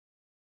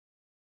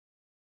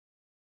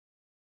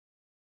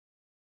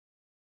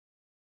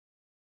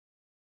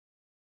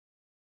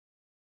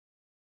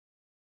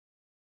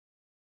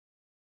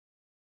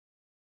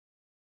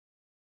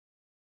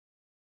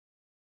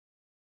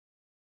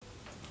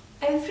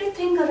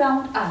Everything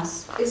around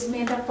us is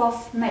made up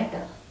of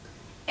matter.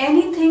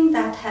 Anything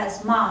that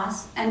has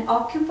mass and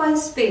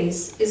occupies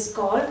space is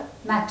called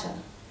matter.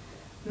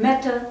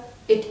 Matter,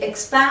 it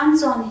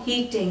expands on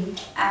heating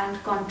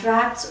and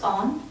contracts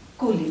on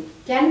cooling.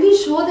 Can we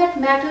show that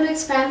matter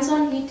expands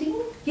on heating?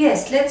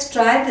 Yes, let's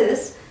try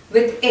this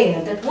with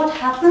air, that what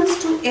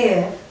happens to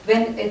air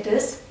when it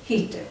is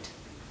heated.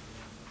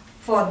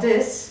 For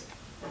this,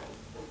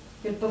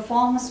 we'll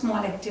perform a small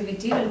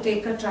activity. We'll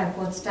take a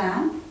tripod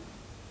stand,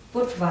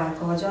 put wire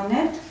gauze on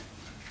it.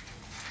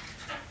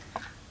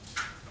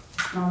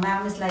 Now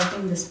ma'am is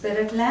lighting the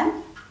spirit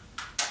lamp.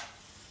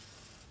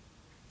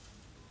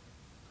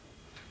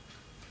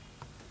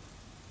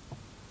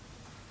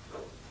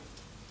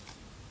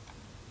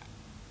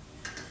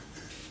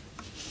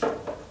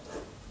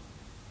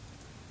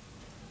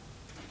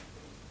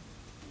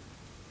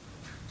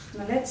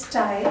 Now let's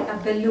tie a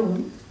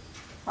balloon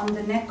on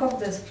the neck of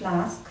this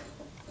flask.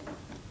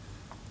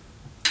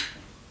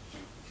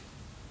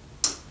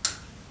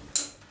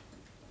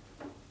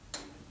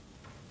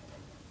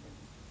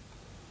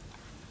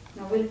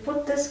 Now we'll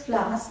put this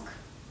flask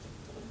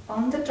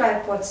on the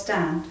tripod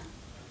stand.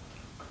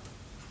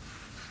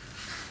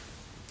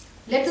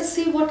 Let us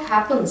see what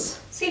happens.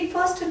 See,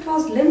 first it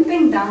was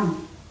limping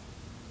down.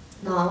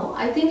 Now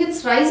I think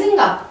it's rising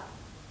up.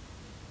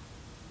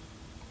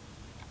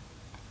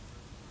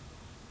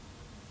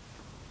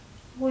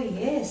 Oh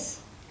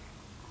yes.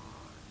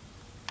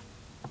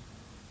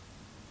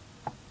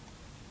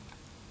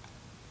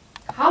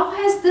 How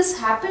has this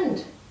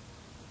happened?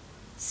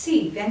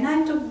 See, when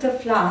I took the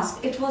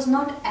flask, it was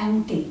not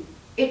empty.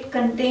 It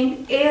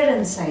contained air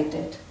inside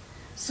it.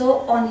 So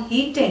on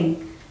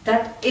heating,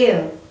 that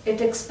air,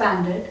 it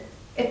expanded,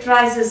 it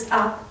rises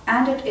up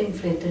and it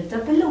inflated the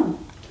balloon.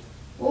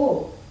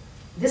 Oh,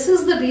 this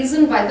is the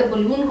reason why the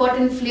balloon got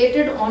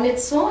inflated on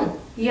its own.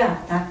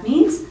 Yeah, that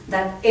means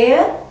that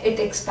air, it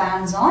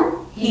expands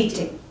on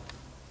heating.